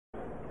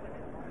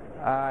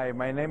Hi,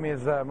 my name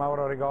is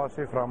Mauro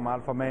Rigossi from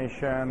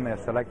Alfamation, a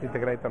select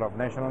integrator of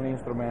National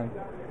Instrument.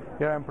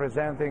 Here I'm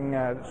presenting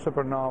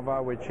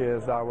SuperNova, which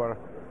is our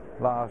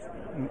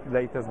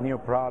latest new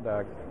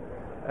product.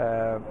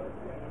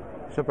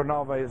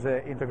 SuperNova is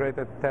an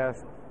integrated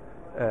test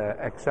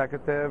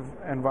executive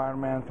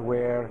environment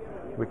where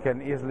we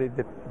can easily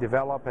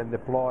develop and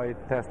deploy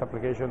test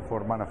applications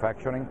for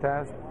manufacturing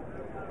tests.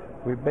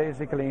 We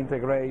basically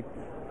integrate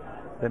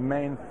the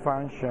main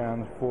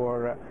function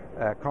for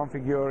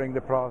configuring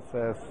the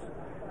process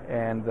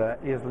and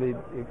easily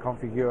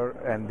configure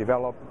and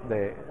develop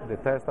the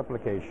test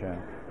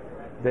application.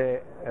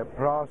 The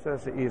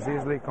process is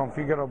easily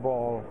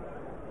configurable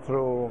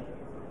through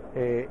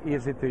a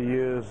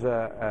easy-to-use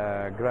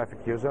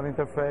graphic user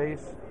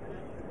interface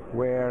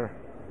where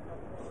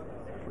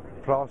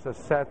process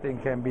setting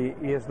can be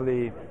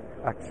easily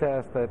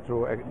accessed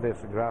through this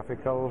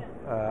graphical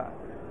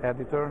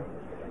editor,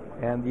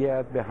 and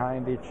yet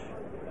behind each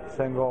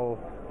single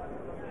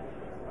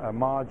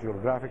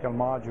graphical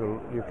module,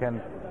 you can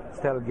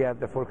still get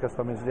the full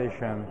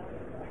customization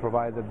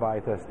provided by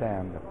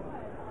TestStand.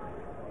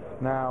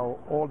 Now,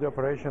 all the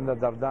operations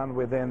that are done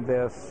within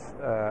this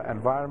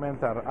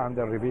environment are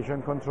under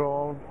revision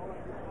control,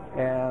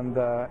 and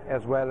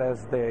as well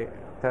as the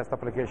test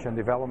application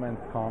development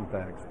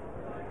context.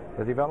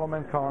 The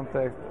development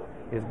context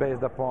is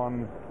based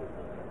upon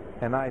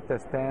NI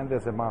TestStand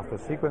as a master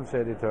sequence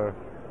editor,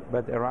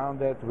 but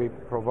around it we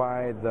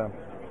provide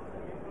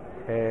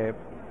a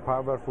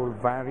powerful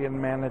variant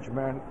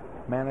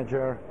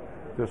manager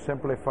to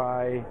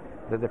simplify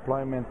the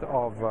deployment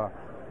of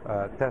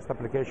test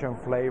application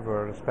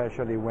flavor,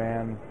 especially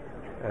when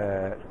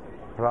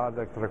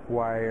products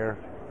require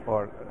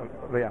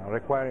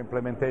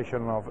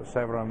implementation of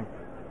several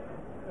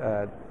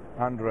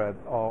hundred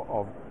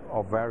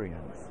of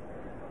variants.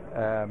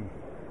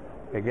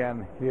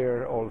 Again,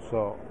 here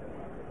also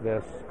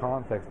this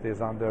context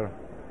is under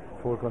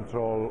full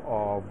control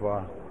of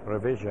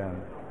revision.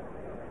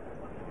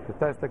 The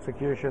test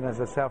execution is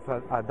a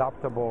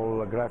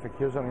self-adaptable graphic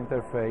user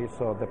interface,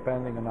 so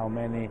depending on how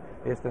many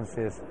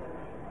instances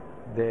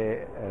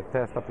the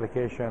test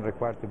application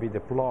required to be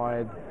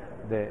deployed,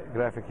 the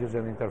graphic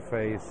user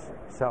interface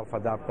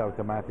self-adapts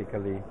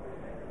automatically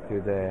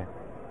to the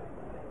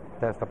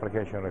test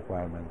application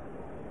requirement.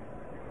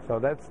 So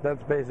that's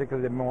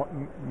basically the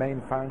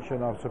main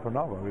function of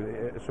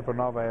SuperNova.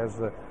 SuperNova has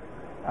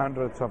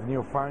hundreds of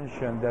new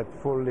functions that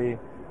fully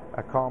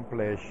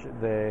accomplish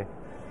the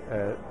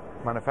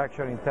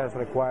manufacturing test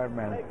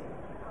requirement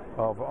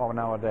of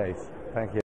nowadays. Thank you.